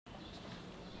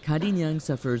Nyang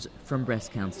suffers from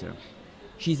breast cancer.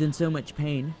 She's in so much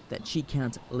pain that she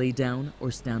can't lay down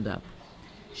or stand up.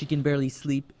 She can barely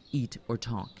sleep, eat, or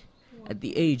talk. At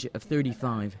the age of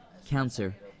 35,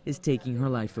 cancer is taking her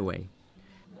life away.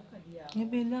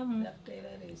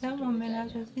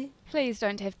 Please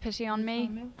don't have pity on me.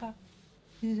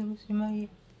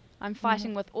 I'm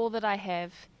fighting with all that I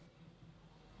have.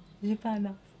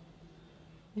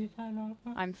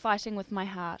 I'm fighting with my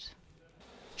heart.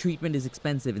 Treatment is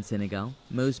expensive in Senegal.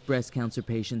 Most breast cancer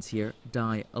patients here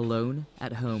die alone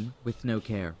at home with no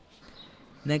care.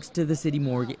 Next to the city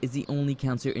morgue is the only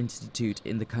cancer institute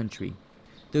in the country.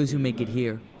 Those who make it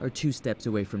here are 2 steps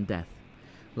away from death,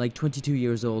 like 22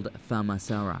 years old Fama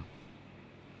Sarah.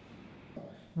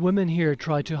 Women here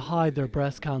try to hide their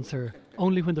breast cancer.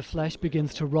 Only when the flesh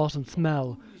begins to rot and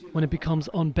smell, when it becomes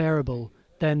unbearable,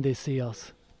 then they see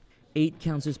us. 8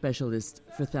 cancer specialists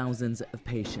for thousands of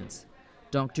patients.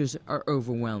 Doctors are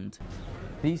overwhelmed.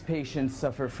 These patients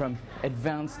suffer from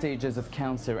advanced stages of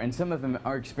cancer, and some of them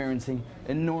are experiencing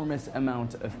enormous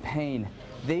amount of pain.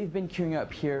 They've been queuing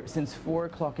up here since 4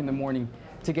 o'clock in the morning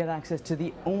to get access to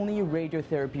the only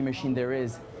radiotherapy machine there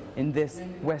is in this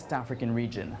West African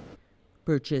region.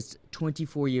 Purchased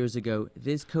 24 years ago,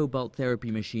 this cobalt therapy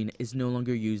machine is no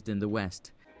longer used in the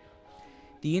West.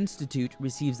 The institute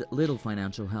receives little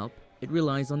financial help. It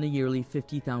relies on a yearly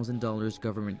 $50,000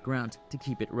 government grant to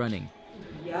keep it running.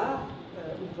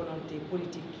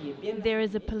 There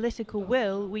is a political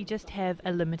will, we just have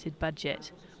a limited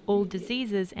budget. All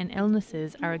diseases and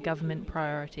illnesses are a government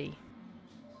priority.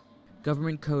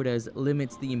 Government quotas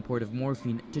limits the import of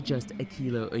morphine to just a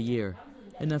kilo a year,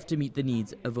 enough to meet the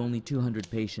needs of only 200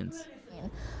 patients.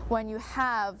 When you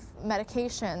have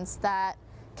medications that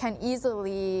can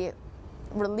easily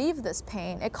relieve this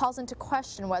pain, it calls into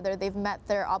question whether they've met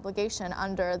their obligation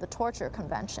under the torture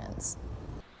conventions.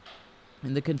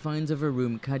 In the confines of her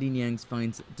room, Nyang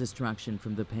finds distraction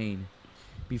from the pain.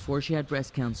 Before she had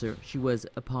breast cancer, she was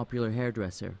a popular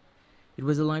hairdresser. It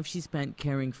was a life she spent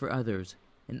caring for others,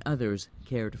 and others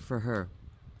cared for her.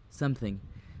 Something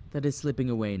that is slipping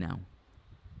away now.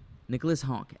 Nicolas,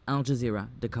 Haque, Al Jazeera,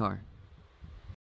 Dakar.